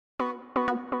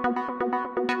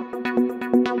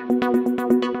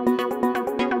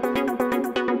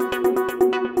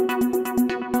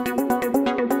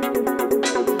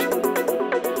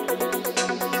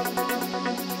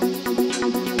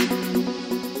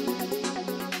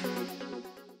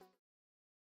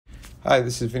Hi,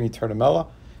 this is Vinnieart,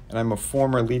 and I'm a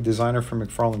former lead designer for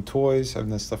McFarlane Toys. I've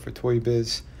done stuff for Toy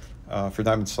Biz, for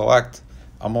Diamond Select.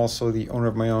 I'm also the owner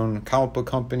of my own comic book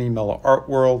company, Mellow Art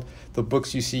World. The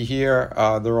books you see here,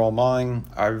 they're all mine.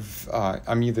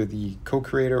 I'm either the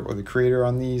co-creator or the creator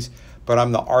on these, but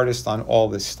I'm the artist on all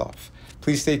this stuff.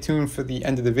 Please stay tuned for the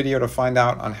end of the video to find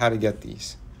out on how to get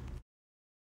these.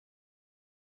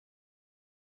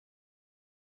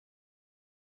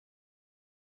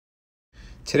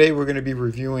 Today we're going to be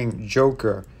reviewing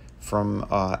Joker from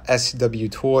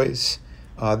SWToys.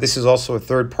 This is also a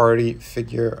third-party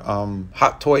figure.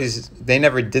 Hot Toys, they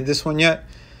never did this one yet,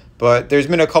 but there's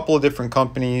been a couple of different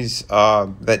companies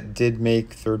that did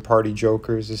make third-party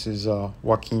Jokers. This is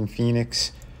Joaquin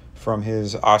Phoenix from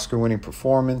his Oscar-winning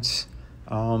performance.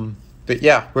 But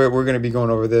yeah, we're going to be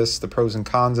going over this, the pros and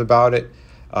cons about it.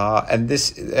 And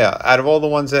this, out of all the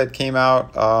ones that came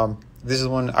out, this is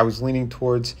one I was leaning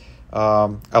towards. I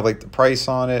like the price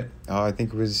on it. I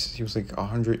think he was like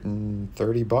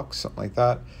 130 bucks, something like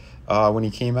that, when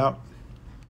he came out.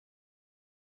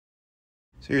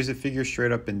 So here's the figure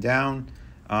straight up and down.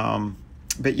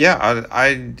 But yeah,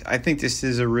 I think this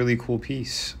is a really cool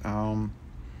piece.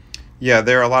 Yeah,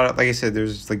 there are a lot of, like I said,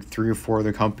 there's like 3 or 4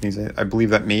 other companies I believe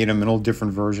that made them, and all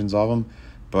different versions of them.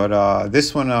 But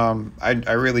this one,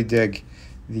 I really dig.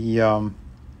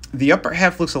 The upper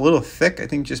half looks a little thick, I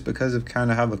think, just because of kind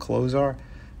of how the clothes are.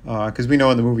 Because we know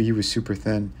in the movie he was super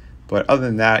thin. But other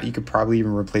than that, you could probably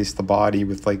even replace the body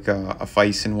with like a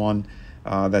Fison one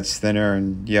that's thinner,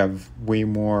 and you have way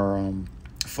more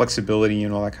flexibility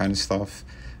and all that kind of stuff,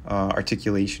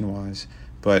 articulation-wise.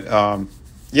 But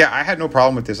yeah, I had no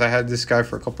problem with this. I had this guy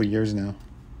for a couple of years now.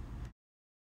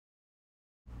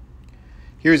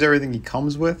 Here's everything he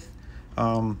comes with.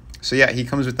 So yeah, he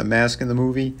comes with the mask in the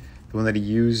movie, the one that he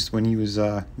used when he was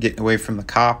getting away from the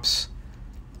cops.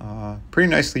 Pretty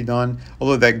nicely done.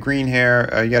 Although that green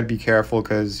hair, you got to be careful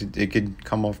because it could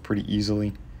come off pretty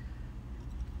easily.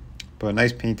 But a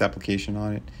nice paint application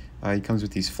on it. He comes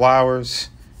with these flowers,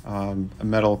 a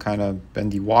metal kind of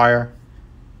bendy wire.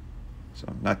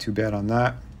 So not too bad on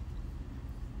that.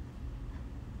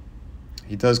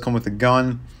 He does come with a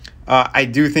gun. I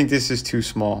do think this is too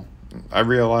small. I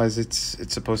realize it's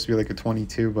supposed to be like a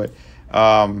 22, but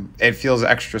it feels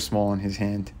extra small in his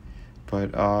hand.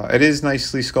 But it is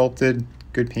nicely sculpted.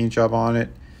 Good paint job on it.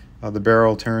 The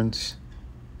barrel turns,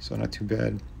 so not too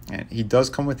bad. And he does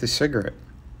come with a cigarette,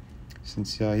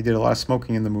 since he did a lot of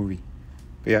smoking in the movie.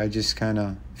 But yeah, I just kind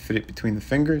of fit it between the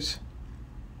fingers.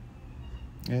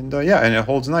 And yeah, and it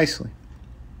holds nicely.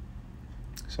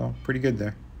 So pretty good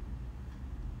there.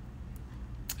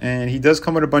 And he does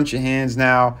come with a bunch of hands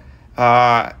now.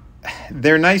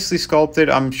 They're nicely sculpted.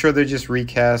 I'm sure they're just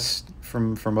recast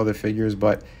from other figures,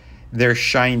 but they're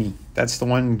shiny. That's the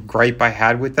one gripe I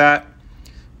had with that.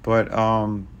 But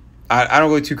I don't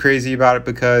go too crazy about it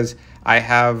because I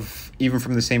have, even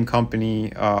from the same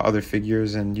company, other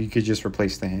figures, and you could just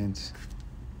replace the hands.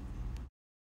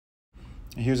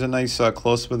 Here's a nice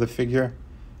close-up of the figure.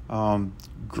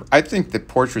 I think the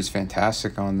portrait's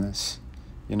fantastic on this.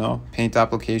 You know, paint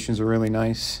applications are really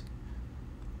nice.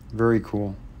 Very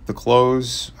cool. The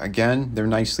clothes, again, they're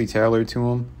nicely tailored to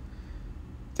him.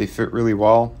 They fit really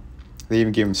well. They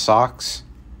even gave him socks.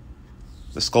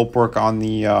 The sculpt work on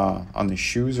the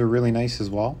shoes are really nice as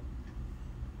well.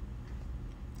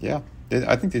 Yeah,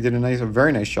 I think they did a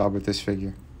very nice job with this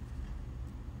figure.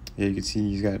 Yeah, you can see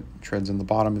he's got treads on the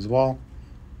bottom as well.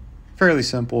 Fairly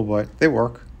simple, but they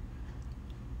work.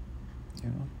 You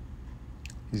know,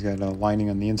 he's got a lining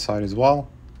on the inside as well,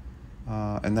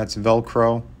 and that's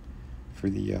Velcro for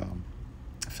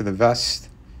the vest.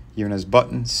 He even has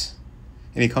buttons,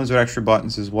 and he comes with extra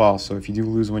buttons as well. So if you do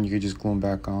lose one, you could just glue them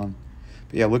back on.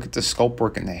 But yeah, look at the sculpt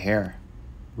work in the hair.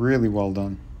 Really well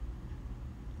done.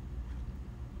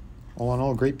 All in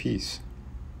all, great piece.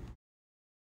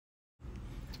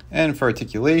 And for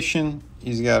articulation,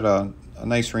 he's got a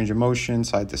nice range of motion,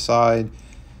 side to side,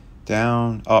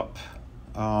 down, up.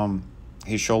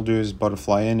 His shoulders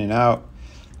butterfly in and out.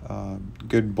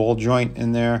 Good ball joint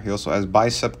in there. He also has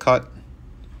bicep cut.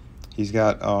 He's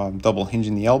got double hinge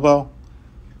in the elbow.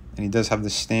 And he does have the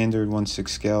standard 1/6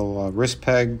 scale wrist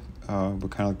peg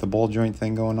with kind of like the ball joint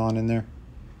thing going on in there.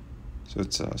 So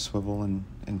it's a swivel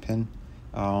and pin.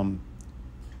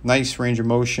 Nice range of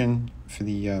motion for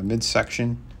the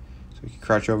midsection. So you can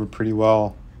crouch over pretty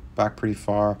well, back pretty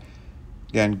far.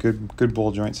 Again, good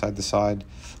ball joint side to side.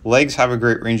 Legs have a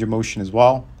great range of motion as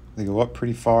well. They go up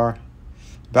pretty far.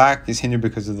 Back is hindered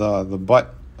because of the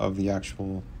butt of the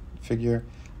actual figure.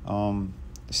 The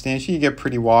stanchion you get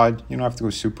pretty wide. You don't have to go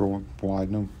super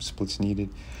wide. No splits needed.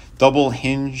 Double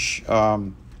hinge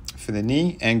for the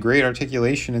knee and great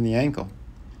articulation in the ankle.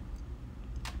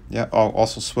 Yeah,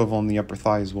 also swivel in the upper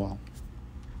thigh as well.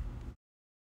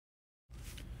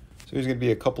 So there's going to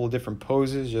be a couple of different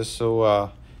poses just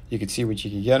so you can see what you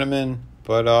can get him in.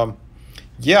 But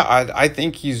yeah, I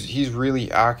think he's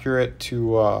really accurate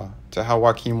to how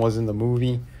Joaquin was in the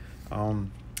movie.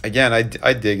 Again,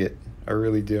 I dig it. I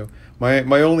really do.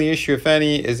 My only issue, if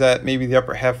any, is that maybe the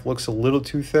upper half looks a little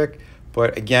too thick.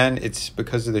 But again, it's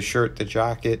because of the shirt, the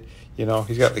jacket. You know,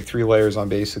 he's got like 3 layers on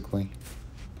basically.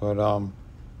 But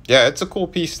yeah, it's a cool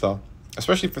piece though,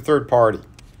 especially for third party.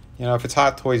 You know, if it's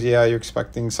Hot Toys, yeah, you're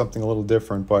expecting something a little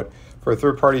different. But for a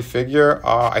third party figure,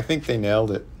 I think they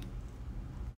nailed it.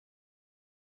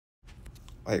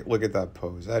 Like, look at that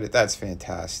pose. That's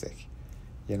fantastic.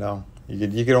 You know,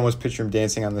 you could almost picture him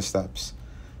dancing on the steps.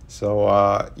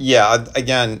 So yeah,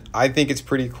 again, I think it's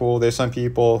pretty cool. There's some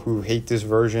people who hate this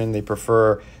version. They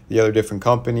prefer the other different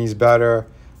companies better.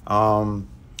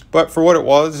 But for what it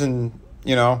was, and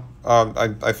you know,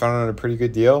 I found it a pretty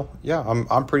good deal. Yeah,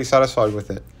 I'm pretty satisfied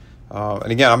with it.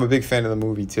 And again, I'm a big fan of the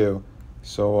movie too.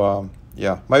 So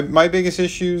yeah, my biggest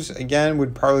issues again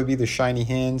would probably be the shiny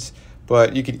hands,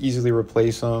 but you could easily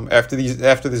replace them. After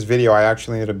this video, I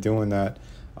actually ended up doing that.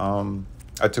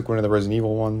 I took one of the Resident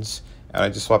Evil ones and I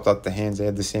just swapped out the hands. They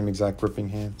had the same exact gripping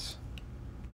hands.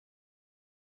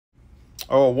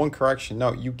 Oh, one correction.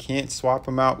 No, you can't swap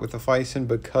them out with the Fison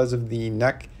because of the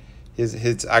neck.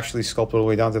 His actually sculpted all the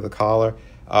way down to the collar.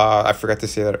 I forgot to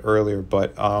say that earlier,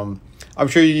 but I'm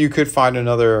sure you could find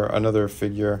another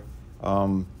figure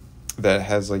that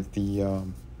has like the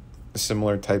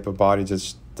similar type of body,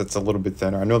 just that's a little bit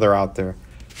thinner. I know they're out there,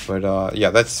 but yeah,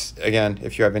 that's, again,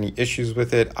 if you have any issues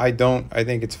with it. I don't. I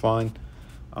think it's fine.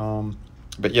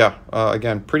 But yeah,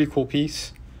 again, pretty cool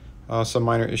piece. Some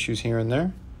minor issues here and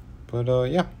there, but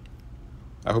yeah,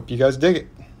 I hope you guys dig it.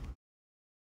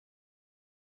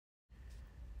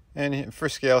 And for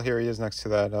scale, here he is next to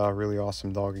that really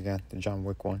awesome dog again, the John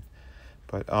Wick one.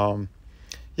 But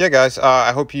yeah, guys,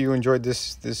 I hope you enjoyed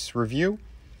this review.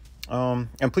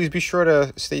 And please be sure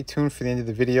to stay tuned for the end of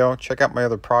the video. Check out my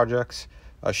other projects.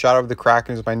 Shadow of the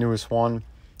Kraken is my newest one.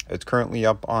 It's currently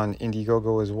up on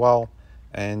Indiegogo as well.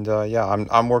 And yeah,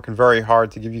 I'm working very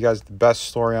hard to give you guys the best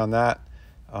story on that.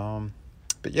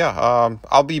 But yeah,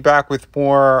 I'll be back with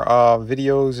more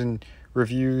videos and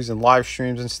reviews and live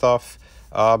streams and stuff.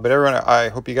 But everyone, I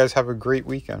hope you guys have a great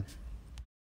weekend.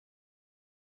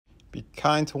 Be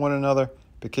kind to one another,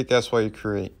 but kick ass while you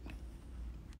create.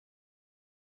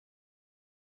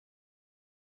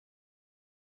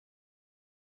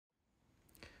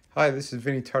 Hi, this is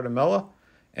Vinnieart,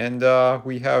 and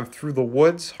we have Through the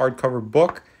Woods hardcover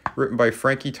book written by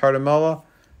Frankie Tartamella.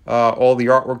 All the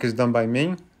artwork is done by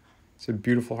me. It's a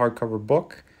beautiful hardcover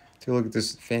book. Take a look at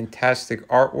this fantastic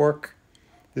artwork.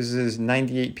 This is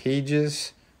 98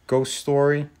 pages, ghost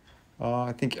story.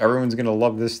 I think everyone's going to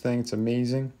love this thing. It's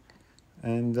amazing.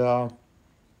 And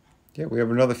yeah, we have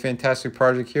another fantastic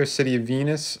project here, City of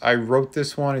Venus. I wrote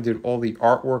this one. I did all the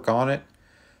artwork on it.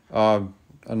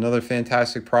 Another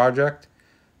fantastic project.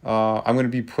 I'm going to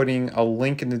be putting a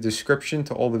link in the description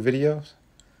to all the videos.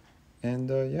 And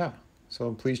yeah,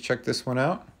 so please check this one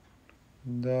out.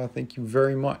 And thank you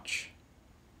very much.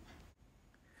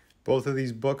 Both of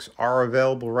these books are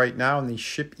available right now and they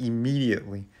ship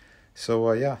immediately.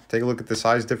 So yeah, take a look at the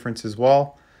size difference as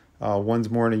well. One's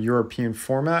more in a European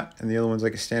format and the other one's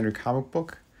like a standard comic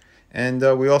book. And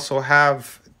we also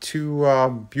have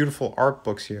 2 beautiful art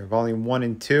books here, volume 1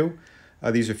 and 2.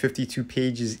 These are 52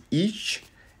 pages each.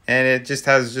 And it just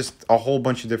has a whole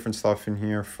bunch of different stuff in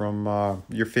here, from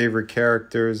your favorite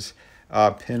characters,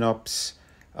 pinups,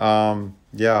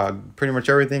 yeah, pretty much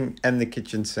everything, and the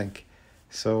kitchen sink.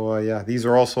 So yeah, these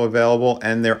are also available,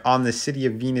 and they're on the City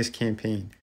of Venus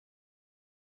campaign.